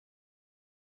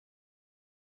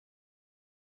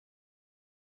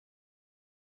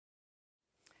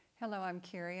Hello, I'm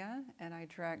Kyria, and I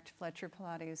direct Fletcher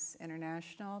Pilates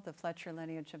International, the Fletcher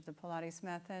lineage of the Pilates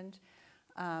method.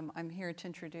 I'm here to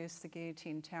introduce the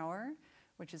Guillotine Tower,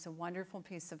 which is a wonderful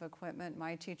piece of equipment.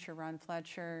 My teacher, Ron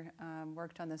Fletcher,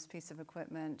 worked on this piece of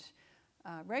equipment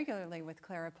regularly with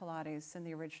Clara Pilates in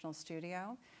the original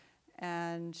studio.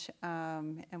 And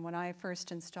when I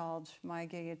first installed my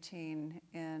guillotine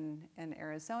in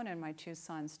Arizona in my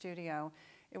Tucson studio,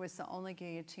 it was the only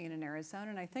guillotine in Arizona,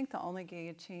 and I think the only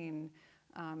guillotine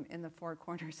in the Four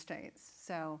Corner states.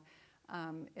 So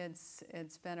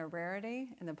it's been a rarity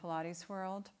in the Pilates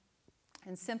world,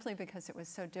 and simply because it was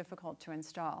so difficult to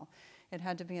install. It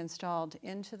had to be installed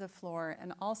into the floor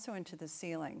and also into the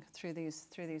ceiling through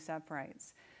these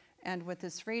uprights. And with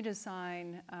this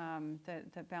redesign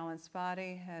that Balanced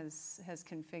Body has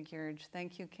configured,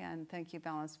 thank you, Ken, thank you,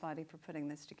 Balanced Body, for putting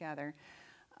this together.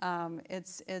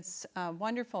 It's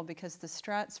wonderful because the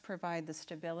struts provide the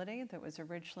stability that was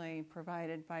originally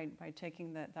provided by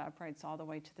taking the uprights all the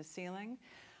way to the ceiling.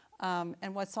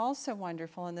 And what's also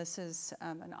wonderful, and this is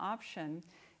an option,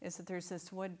 is that there's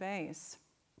this wood base.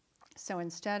 So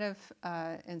instead of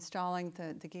installing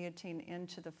the guillotine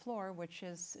into the floor, which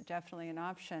is definitely an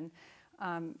option,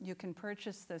 you can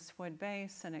purchase this wood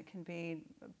base and it can be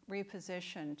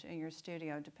repositioned in your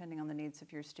studio depending on the needs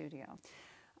of your studio.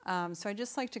 So I'd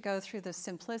just like to go through the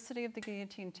simplicity of the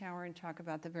Guillotine Tower and talk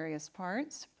about the various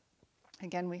parts.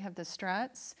 Again, we have the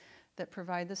struts that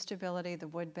provide the stability, the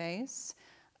wood base.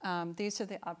 These are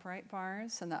the upright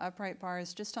bars, and the upright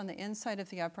bars, just on the inside of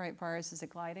the upright bars is a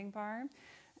gliding bar.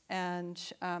 And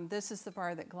this is the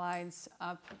bar that glides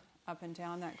up and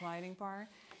down that gliding bar.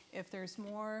 If there's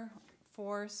more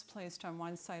force placed on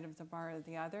one side of the bar or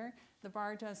the other, the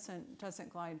bar doesn't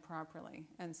glide properly.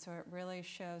 And so it really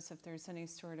shows if there's any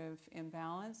sort of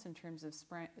imbalance in terms of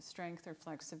strength or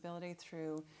flexibility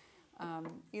through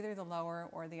either the lower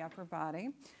or the upper body.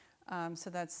 So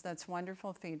that's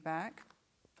wonderful feedback.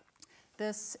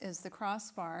 This is the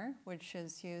crossbar, which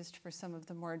is used for some of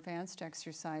the more advanced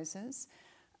exercises.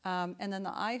 And then the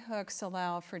eye hooks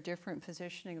allow for different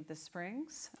positioning of the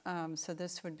springs. So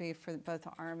this would be for both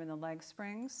the arm and the leg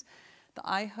springs. The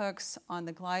eye hooks on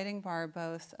the gliding bar,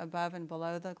 both above and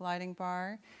below the gliding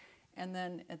bar, and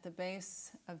then at the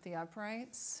base of the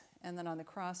uprights, and then on the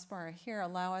crossbar here,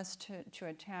 allow us to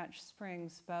attach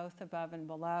springs both above and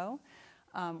below.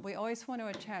 We always want to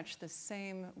attach the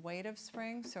same weight of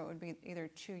springs, so it would be either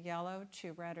 2 yellow,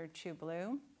 2 red, or 2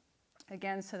 blue.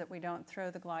 Again, so that we don't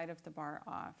throw the glide of the bar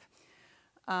off.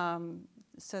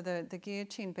 So the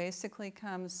guillotine basically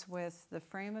comes with the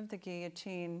frame of the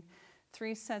guillotine,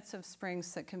 3 sets of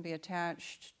springs that can be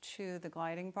attached to the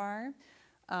gliding bar,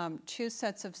 2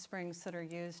 sets of springs that are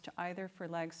used either for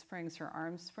leg springs or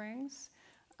arm springs,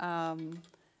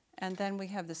 and then we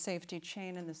have the safety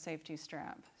chain and the safety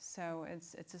strap. So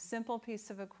it's a simple piece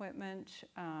of equipment.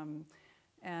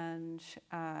 And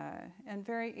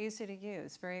very easy to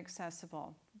use, very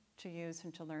accessible to use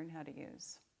and to learn how to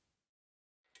use.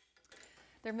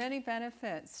 There are many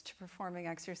benefits to performing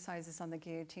exercises on the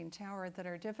Guillotine Tower that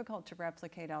are difficult to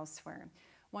replicate elsewhere.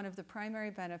 One of the primary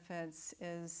benefits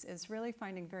is really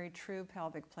finding very true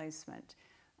pelvic placement.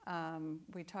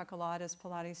 We talk a lot as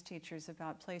Pilates teachers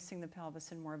about placing the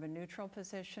pelvis in more of a neutral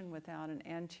position without an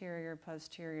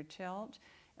anterior-posterior tilt,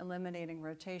 eliminating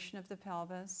rotation of the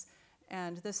pelvis.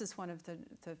 And this is one of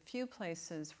the few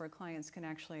places where clients can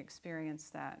actually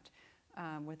experience that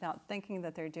without thinking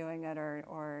that they're doing it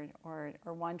or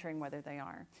wondering whether they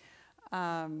are.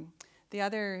 The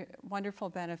other wonderful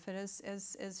benefit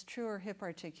is truer hip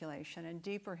articulation and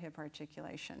deeper hip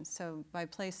articulation. So by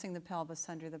placing the pelvis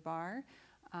under the bar,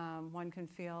 one can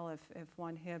feel if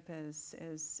one hip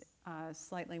is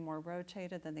slightly more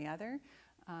rotated than the other,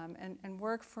 and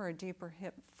work for a deeper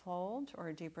hip fold or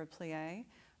a deeper plie.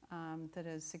 That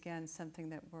is, again, something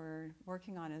that we're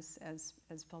working on as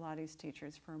Pilates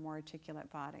teachers for a more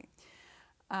articulate body.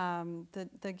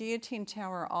 The Guillotine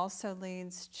Tower also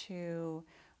leads to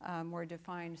more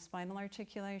defined spinal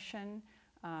articulation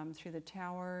through the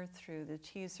tower, through the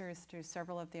teasers, through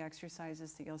several of the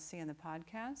exercises that you'll see in the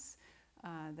podcasts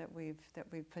that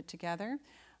we've put together.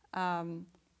 And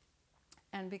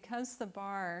because the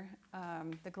bar,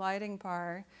 the gliding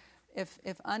bar,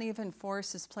 if uneven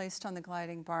force is placed on the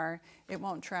gliding bar, it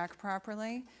won't track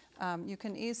properly. You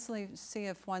can easily see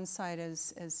if one side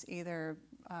is either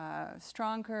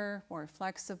stronger, more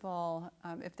flexible,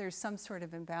 if there's some sort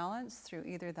of imbalance through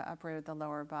either the upper or the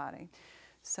lower body.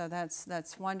 So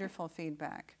that's wonderful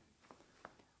feedback.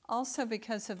 Also,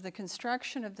 because of the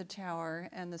construction of the tower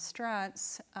and the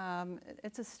struts,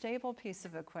 it's a stable piece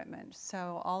of equipment.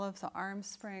 So all of the arm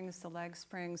springs, the leg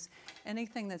springs,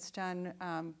 anything that's done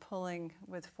pulling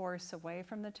with force away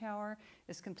from the tower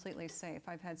is completely safe.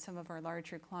 I've had some of our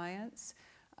larger clients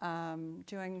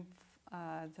doing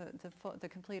the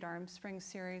complete arm spring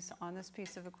series on this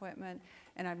piece of equipment,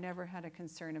 and I've never had a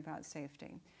concern about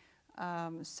safety.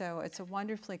 So it's a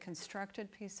wonderfully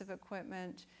constructed piece of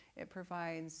equipment. It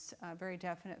provides very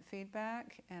definite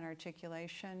feedback and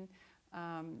articulation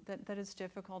that is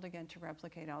difficult, again, to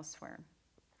replicate elsewhere.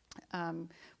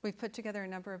 We've put together a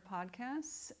number of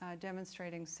podcasts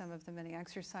demonstrating some of the many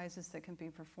exercises that can be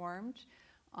performed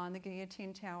on the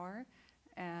Guillotine Tower,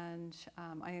 and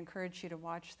I encourage you to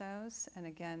watch those. And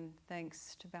again,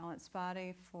 thanks to Balanced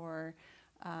Body for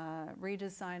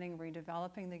redesigning,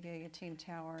 redeveloping the Guillotine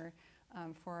Tower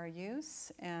for our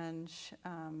use and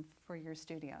for your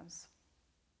studios.